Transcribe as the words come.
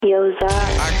Yo, Zach.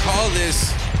 I call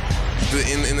this,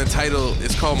 in the title,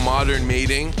 it's called Modern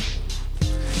Mating.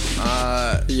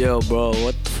 Yo, bro,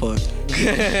 what the fuck?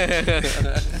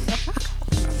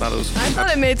 I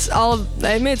thought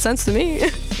it made sense to me.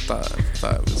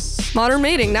 thought it was... Modern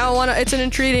Mating. Now it's an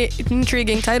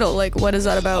intriguing title. Like, what is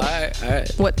that about? Alright.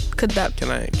 What could that...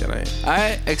 Can I?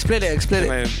 Alright, explain it.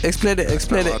 Explain spend a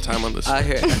lot it. of time on this. I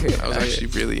hear. I was actually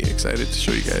really excited to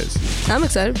show you guys. I'm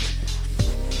excited.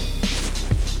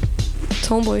 It's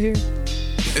homeboy here.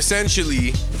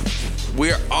 Essentially,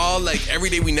 we're all like, every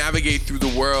day we navigate through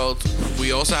the world,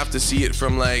 we also have to see it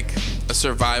from like a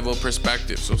survival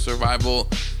perspective. So survival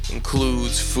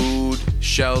includes food,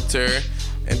 shelter,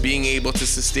 and being able to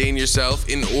sustain yourself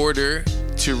in order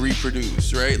to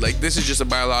reproduce, right? Like, this is just a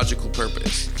biological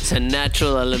purpose. It's a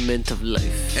natural element of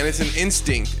life. And it's an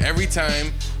instinct. Every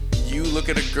time you look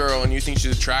at a girl and you think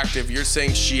she's attractive, you're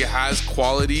saying she has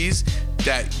qualities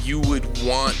that you would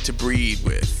want to breed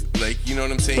with. Like, you know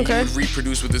what I'm saying? Okay. You would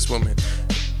reproduce with this woman.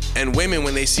 And women,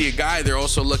 when they see a guy, they're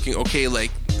also looking, okay, like,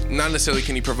 not necessarily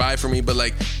can he provide for me, but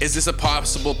like, is this a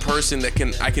possible person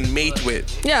that I can mate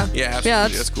with? Yeah. Yeah, absolutely. Yeah,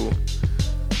 that's cool.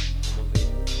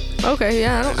 Okay,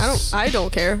 yeah, I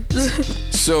don't care.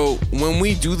 So when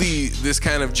we do this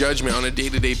kind of judgment on a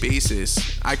day-to-day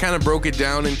basis, I kind of broke it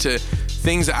down into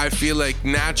things that I feel like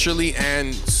naturally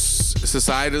and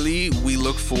societally we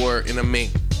look for in a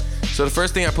mate. So the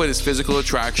first thing I put is physical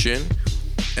attraction.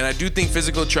 And I do think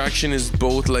physical attraction is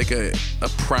both like a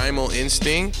primal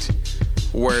instinct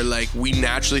where like we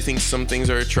naturally think some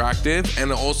things are attractive,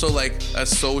 and also like a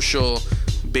social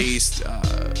based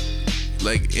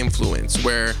like influence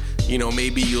where, you know,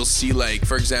 maybe you'll see, like,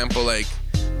 for example, like,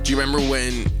 do you remember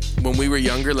when we were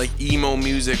younger, like emo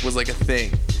music was like a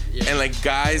thing? Yeah. And like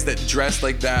guys that dressed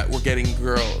like that were getting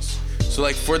girls. So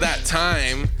like for that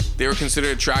time, they were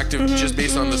considered attractive just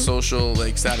based on the social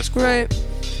like status quo. Right.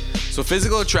 So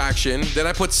physical attraction. Then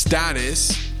I put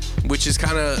status, which is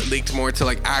kind of linked more to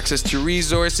like access to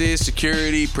resources,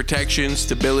 security, protection,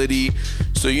 stability.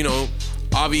 So, you know,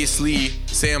 obviously,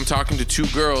 say I'm talking to two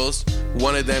girls,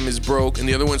 one of them is broke and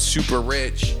the other one's super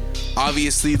rich.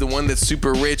 Obviously, the one that's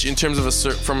super rich, in terms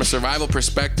of from a survival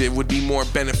perspective, would be more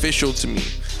beneficial to me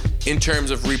in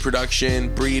terms of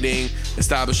reproduction, breeding,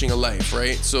 establishing a life,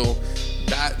 right? So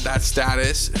that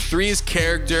status. 3 is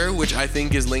character, which I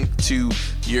think is linked to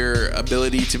your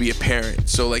ability to be a parent.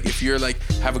 So like if you're like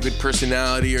have a good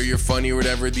personality or you're funny or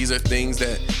whatever, these are things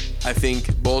that I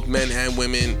think both men and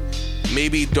women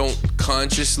maybe don't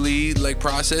consciously like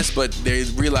process, but they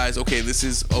realize, okay, this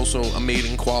is also a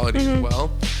mating quality as well.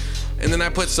 And then I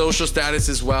put social status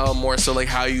as well, more so like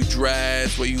how you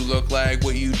dress, what you look like,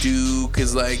 what you do,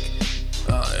 because like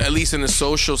at least in a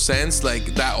social sense, like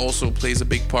that also plays a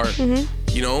big part.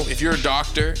 You know, if you're a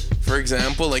doctor, for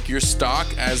example, like your stock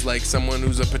as like someone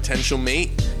who's a potential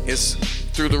mate is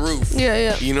through the roof.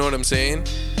 Yeah. You know what I'm saying?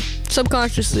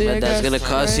 Subconsciously, But I that's guess.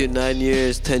 gonna cost you 9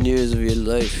 years, 10 years of your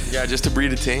life. Yeah, just to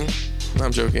breed a thing. No,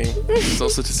 I'm joking. It's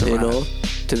also to survive. You know,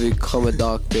 to become a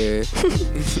doctor.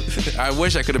 I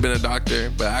wish I could have been a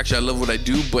doctor, but actually I love what I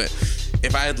do. But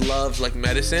if I had loved like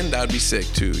medicine, that would be sick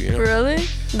too, you know? Really?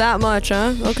 That much,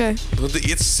 huh? Okay. But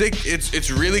it's sick. It's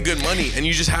really good money, and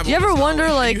you just have. You ever wonder,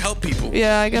 like, you help people?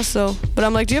 Yeah, I guess so. But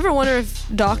I'm like, do you ever wonder if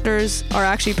doctors are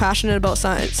actually passionate about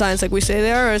science like we say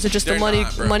they are, or is it just They're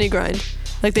the money grind?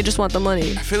 Like they just want the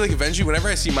money. I feel like eventually, whenever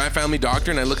I see My Family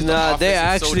Doctor and I look at the Nah, office, they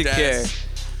it's actually so care.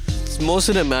 Most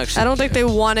of them actually. I don't think care.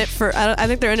 they want it for. I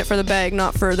think they're in it for the bag,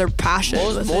 not for their passion.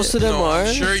 Most of them No, are.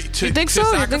 I'm sure You think so? You think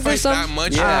sacrifice there's some- that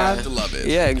much, Yeah. you have to love it.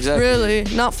 Yeah, exactly. Really,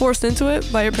 not forced into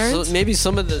it by your parents. So maybe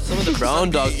some of the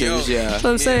brown doctors, yeah. That's what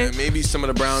I'm saying. Maybe some of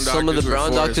the brown doctors. Some of the were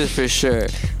brown forced. doctors for sure.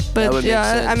 That But would make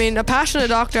yeah, sense. I mean, a passionate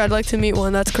doctor, I'd like to meet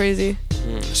one. That's crazy.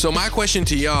 So my question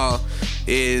to y'all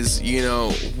is, you know,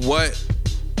 what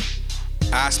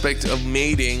aspect of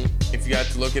mating, if you had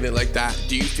to look at it like that,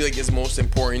 do you feel like is most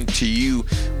important to you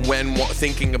when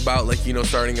thinking about, like, you know,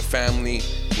 starting a family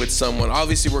with someone?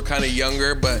 Obviously we're kind of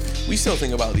younger, but we still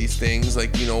think about these things,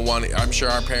 like, you know, I'm sure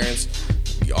our parents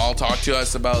all talk to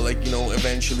us about, like, you know,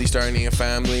 eventually starting a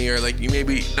family, or like you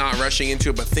maybe not rushing into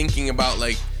it, but thinking about,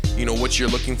 like, you know, what you're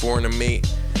looking for in a mate.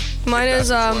 Mine If is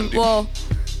that's what you wanna do.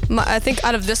 I think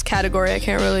out of this category, I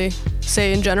can't really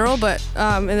say in general, but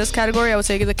in this category, I would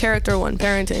say the character one,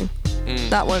 parenting,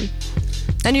 that one.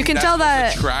 And you can That's tell what's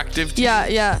that. attractive to Yeah,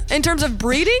 you? yeah. In terms of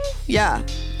breeding, yeah.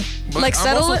 But Like, I'm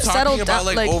settle also it- settle talking about down,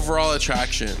 like like- overall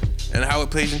attraction and how it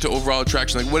plays into overall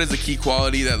attraction. Like, what is the key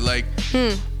quality that, like,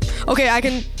 Okay, I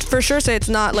can for sure say it's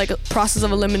not like a process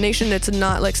of elimination. It's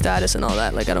not like status and all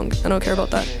that. Like I don't care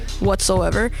about that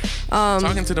whatsoever.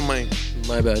 talking to the mic?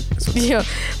 My bad. Yeah,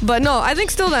 but no, I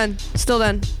think still then.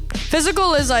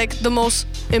 Physical is like the most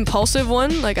impulsive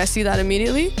one. Like I see that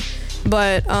immediately,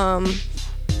 but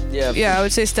yeah, I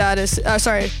would say status.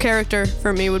 Character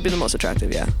for me would be the most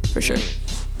attractive. Yeah, for sure.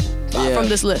 Yeah. From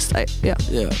this list, yeah.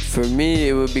 Yeah, for me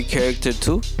it would be character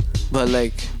too, but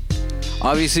like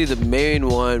obviously the main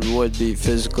one would be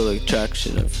physical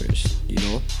attraction at first. You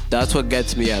know, that's what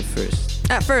gets me at first.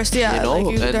 At first, yeah. You know, like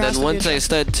and there has then to be once I attraction.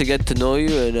 start to get to know you,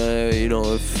 and you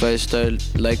know, if I start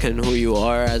liking who you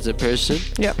are as a person,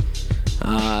 Yep.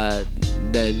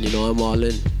 then you know I'm all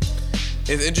in.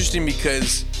 It's interesting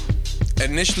because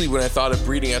initially when I thought of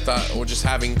breeding, I thought, oh, just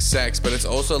having sex, but it's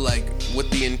also like with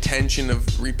the intention of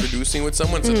reproducing with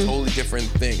someone. It's a totally different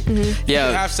thing. Yeah.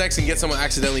 You have sex and get someone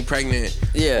accidentally pregnant.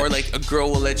 Yeah. Or like a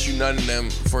girl will let you nut in them,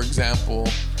 for example,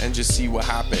 and just see what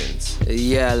happens.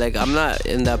 Yeah, like I'm not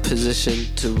in that position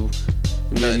to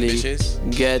Nutting really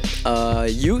bitches? get a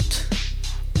youth.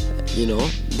 You know,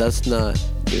 that's not,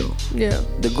 you know, Yeah.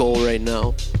 the goal right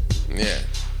now. Yeah.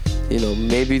 You know,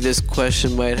 maybe this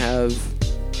question might have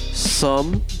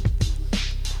some,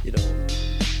 you know,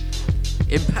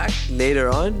 impact later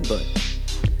on, but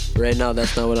right now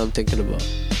that's not what I'm thinking about.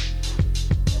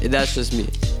 That's just me.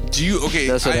 Do you, okay,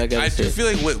 That's what I I gotta do say. feel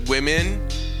like with women,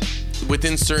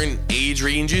 within certain age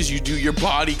ranges, your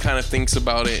body kind of thinks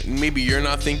about it. Maybe you're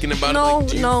not thinking about it. Like,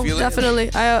 do you feel it?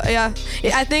 Definitely.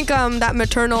 I think that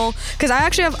maternal, because I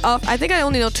actually have, I think I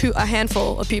only know a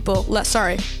handful of people.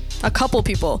 A couple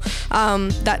people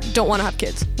that don't want to have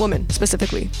kids, women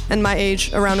specifically, and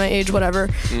around my age, whatever.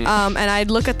 And I'd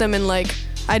look at them and like,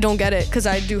 I don't get it, because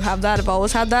I do have that. I've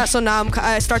always had that. So now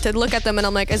I start to look at them and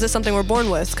I'm like, is this something we're born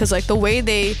with? Because like the way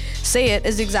they say it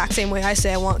is the exact same way I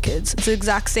say I want kids. It's the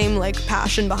exact same like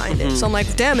passion behind it. So I'm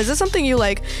like, damn, is this something you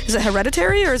like? Is it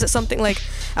hereditary, or is it something like?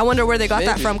 I wonder where they got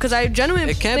that Maybe. from, because I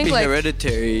genuinely It can't think be like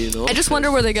hereditary, you know. I just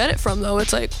wonder where they get it from though.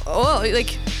 It's like, oh,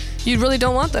 like you really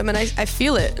don't want them, and I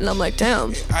feel it, and I'm like, damn,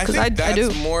 I because think I do.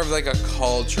 that's more of like a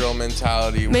cultural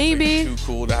mentality. Where Maybe. it's like too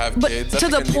cool to have But kids. That's to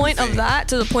like the a new point of thing. that,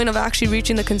 to the point of actually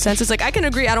reaching the consensus, like I can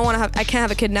agree. I can't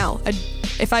have a kid now.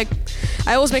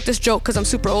 I always make this joke because I'm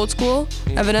super old school,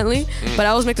 evidently. But I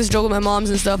always make this joke with my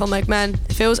moms and stuff. I'm like, man,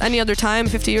 if it was any other time,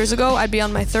 50 years ago, I'd be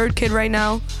on my third kid right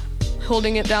now,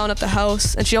 holding it down at the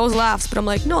house. And she always laughs, but I'm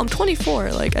like, no, I'm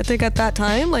 24. Like I think at that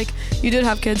time, like you did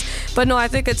have kids, but no, I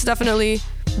think it's definitely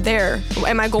there.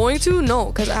 Am I going to? No,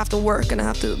 because I have to work and I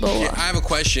have to blah, blah, Yeah, blah. I have a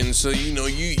question. So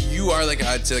you are like,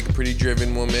 I'd say, like a pretty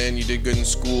driven woman. You did good in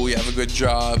school. You have a good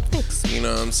job. Thanks. You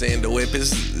know what I'm saying? The whip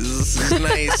is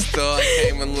nice though. I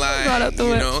can't even lie. Brought up the you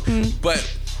whip. know?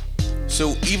 But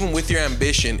so even with your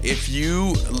ambition, if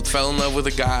you fell in love with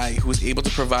a guy who was able to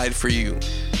provide for you,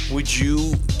 would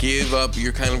you give up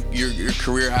your kind of your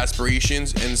career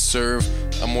aspirations and serve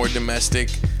a more domestic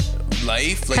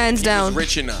life? Like Hands if he down. was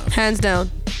rich enough. Hands down.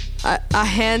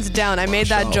 Hands down. I made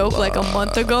that joke like a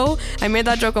month ago.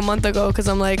 Because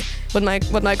I'm like, with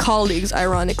my colleagues,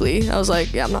 ironically, I was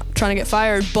like, yeah, I'm not trying to get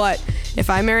fired, but if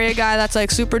I marry a guy that's like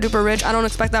super duper rich, I don't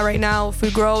expect that right now. If we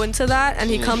grow into that and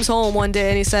he comes home one day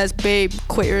and he says, babe,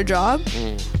 quit your job,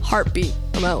 heartbeat,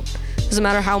 I'm out. Doesn't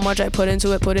matter how much I put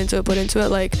into it.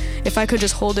 Like, if I could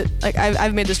just hold it, like,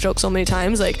 I've made this joke so many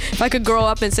times. Like, if I could grow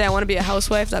up and say I want to be a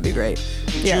housewife, that'd be great.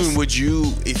 Yes. June, would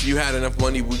you, if you had enough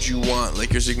money, would you want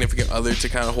like your significant other to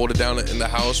kind of hold it down in the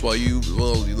house while you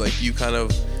kind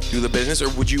of do the business, or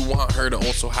would you want her to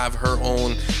also have her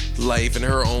own life and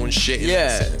her own shit in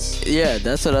that sense? Yeah,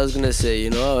 that's what I was gonna say.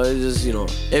 You know, it's just, you know,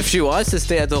 if she wants to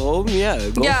stay at the home, yeah,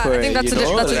 go Yeah, for I think it.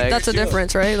 that's a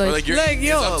difference, right? Or Like, like,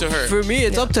 yo, it's up to her. For me,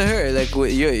 it's up to her. Like,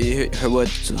 what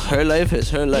her life is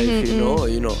her life. Mm-hmm,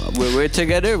 You know, we're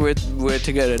together. We're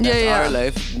together. That's Yeah. our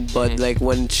life. But like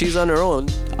when she's on her own,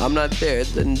 I'm not there.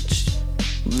 Then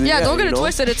yeah, don't get you it know?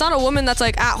 twisted. It's not a woman that's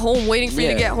like at home waiting for you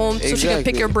to Yeah, get home so she can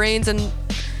pick exactly. your brains and,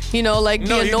 you know, like,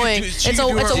 No, be you could annoying. do- she It's could do a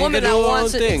her- woman she could that do her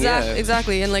wants own it. thing, yeah.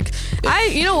 Exactly. And like,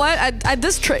 you know what?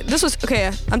 This was okay.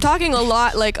 I'm talking a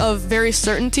lot like of very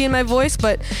certainty in my voice,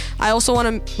 but I also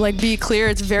want to like be clear.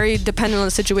 It's very dependent on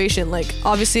the situation. Like,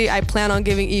 obviously, I plan on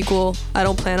giving equal. I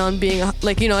don't plan on being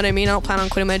like, you know what I mean. I don't plan on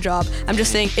quitting my job. I'm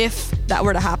just saying if that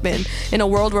were to happen in a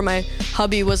world where my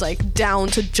hubby was like down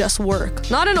to just work,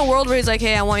 not in a world where he's like,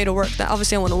 hey, I want you to work. That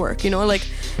obviously I want to work. You know, like,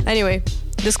 anyway.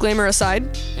 Disclaimer aside,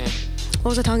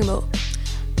 what was I talking about?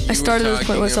 I started this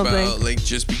point with something. About, like,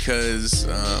 just because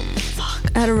I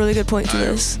had a really good point to I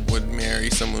this. would marry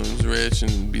someone who's rich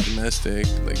and be domestic,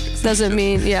 like Doesn't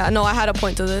mean, yeah. No, I had a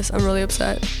point to this. I'm really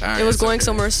upset. Alright, It was it's going okay.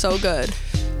 somewhere so good.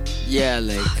 Yeah,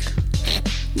 like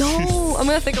No, I'm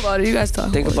gonna think about it. You guys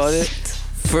talk. think about it.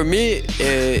 For me,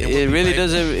 it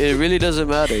really doesn't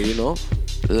matter. You know,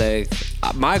 like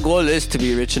my goal is to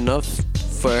be rich enough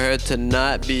for her to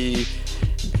not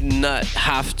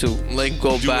have to Like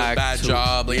go do back a bad to,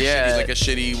 job, like a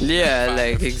shitty. yeah, 9 to 5.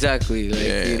 like exactly, like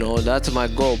Yeah. you know, that's my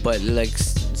goal. But like,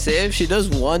 say if she does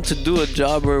want to do a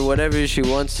job or whatever she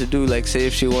wants to do, like say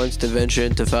if she wants to venture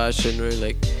into fashion or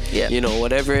like, Yeah. you know,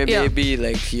 whatever it Yeah. may be,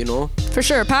 like, you know, For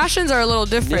sure, passions are a little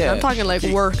different. Yeah. I'm talking like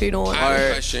work, you know. I have a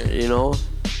or question. you know,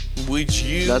 Would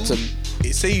you? that's a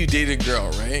Say you dated a girl,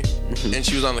 right? And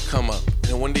she was on the come up,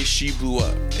 and one day she blew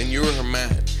up, and you were her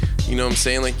man. You know what I'm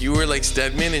saying? Like you were like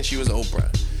Stedman, and she was Oprah.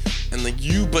 And like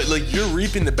you're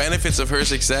reaping the benefits of her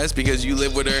success because you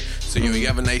live with her. So you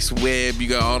have a nice whip, you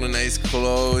got all the nice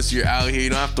clothes, you're out here, you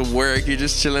don't have to work, you're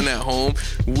just chilling at home.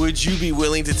 Would you be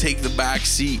willing to take the back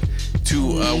seat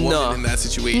to a woman No. in that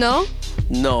situation? No,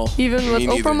 no. even with Me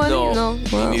neither. Oprah money, No. no. Me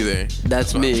Wow. neither.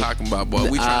 That's what me. I'm talking about, boy.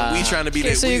 We trying to be Okay,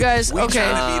 that. so you guys- we okay.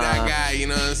 trying to be that guy. You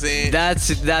know what I'm saying? That's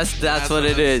what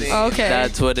it I'm is. saying. Okay.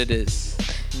 That's what it is.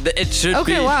 It should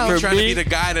Okay, be wow. for You're trying to me. be the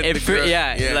guy that it the for- girl-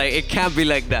 yeah, yeah. like it can't be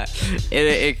like that.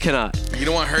 It cannot. You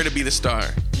don't want her to be the star.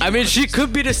 I mean, she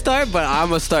could be the star, but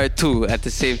I'm a star too at the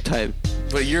same time.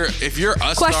 But if you're a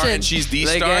star Question. and she's the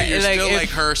Like, star, you're like, still if- like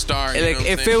her star. You Like know what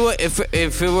I'm if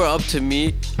saying? it were up to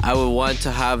me, I would want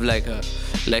to have like a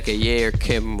Ye or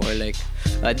Kim or like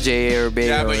a Jay or Bay.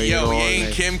 Yeah, or, but you know, Ye and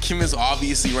like- Kim. Kim is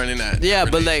obviously running that. Yeah,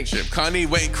 but, like- relationship. Kanye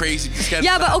went crazy. This guy's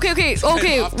Yeah, but not- okay, this guy's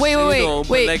wait, off the wait, shit. You know, but,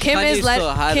 wait. like, Kim Kanye is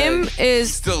still had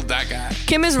Still that guy.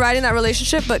 Kim is riding that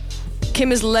relationship, but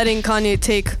Kim is letting Kanye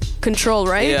take control,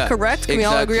 right? Yeah, Correct? Can we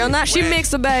all agree on that? She When? makes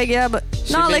the bag, yeah, but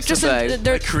not like makes the just bag.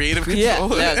 they're Like creative Yeah,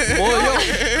 control. yeah. Well,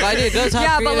 Kanye does have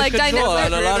yeah, but like control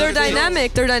on a lot their of things.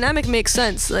 dynamic, their dynamic makes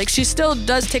sense. Like she still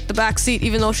does take the back seat,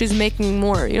 even though she's making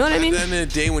more. You know what I At mean? the end of the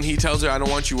day, when he tells her, "I don't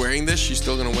want you wearing this," she's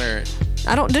still gonna wear it.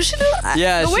 I don't. Does she do?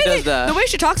 Yeah, the she way does that. The way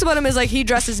she talks about him is like he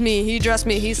dresses me, he dressed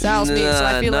me, he styles me. So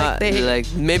I feel like they.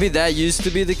 like maybe that used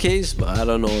to be the case, but I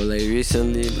don't know. Like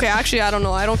recently, Okay, actually, I don't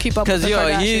know. I don't keep up with because the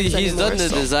Kardashians he's anymore, done the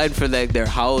so. design for like their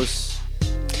house.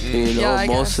 You know, Yeah, I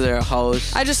most guess. of their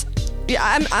house.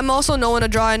 I'm also no one to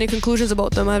draw any conclusions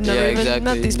about them. I've never yeah, even exactly.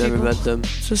 met these Never people. met them.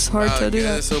 It's just hard Wow, to do you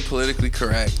guys that. are so politically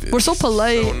correct. We're so It's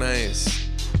polite. So nice.